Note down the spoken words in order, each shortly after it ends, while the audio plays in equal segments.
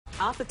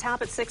Off the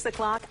top at 6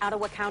 o'clock,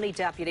 Ottawa County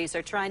deputies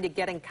are trying to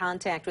get in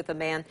contact with a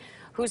man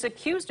who's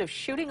accused of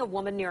shooting a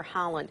woman near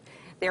Holland.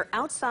 They're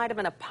outside of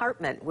an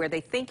apartment where they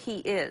think he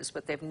is,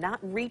 but they've not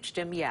reached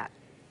him yet.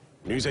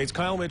 News 8's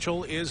Kyle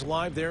Mitchell is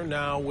live there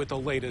now with the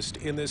latest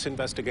in this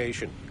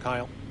investigation.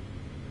 Kyle.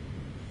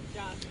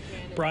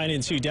 Brian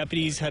and Sue,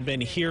 deputies have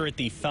been here at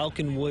the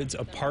Falcon Woods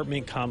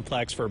apartment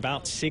complex for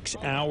about 6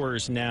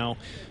 hours now,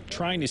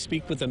 trying to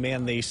speak with a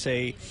man they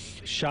say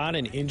shot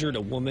and injured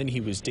a woman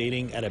he was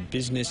dating at a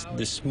business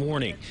this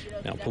morning.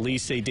 Now,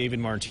 police say David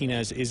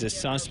Martinez is a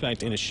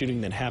suspect in a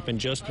shooting that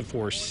happened just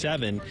before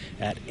 7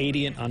 at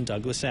 80th on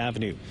Douglas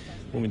Avenue.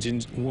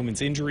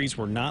 Woman's injuries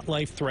were not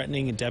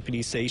life-threatening, and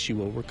deputies say she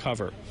will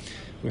recover.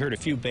 We heard a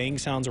few bang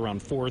sounds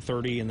around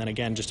 4:30 and then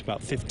again just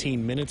about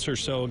 15 minutes or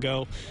so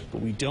ago,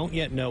 but we don't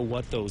yet know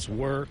what those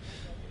were.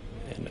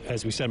 And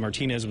as we said,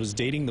 Martinez was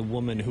dating the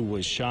woman who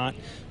was shot.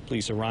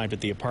 Police arrived at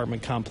the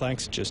apartment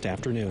complex just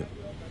after noon.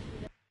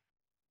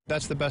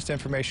 That's the best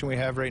information we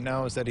have right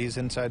now, is that he's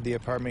inside the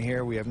apartment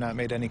here. We have not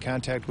made any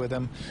contact with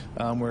him.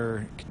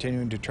 We're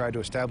continuing to try to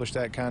establish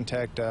that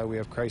contact. We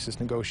have crisis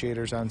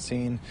negotiators on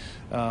scene,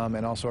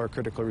 and also our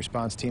critical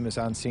response team is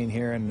on scene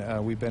here,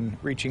 and we've been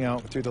reaching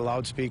out through the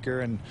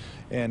loudspeaker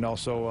and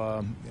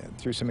also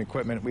through some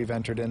equipment we've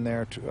entered in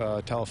there,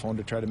 to, telephone,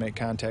 to try to make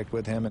contact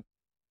with him.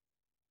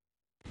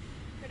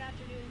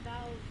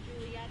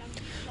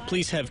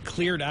 Police have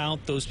cleared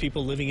out those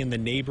people living in the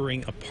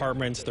neighboring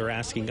apartments. They're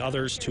asking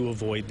others to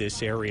avoid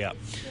this area.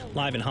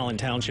 Live in Holland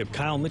Township,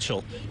 Kyle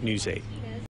Mitchell, News 8.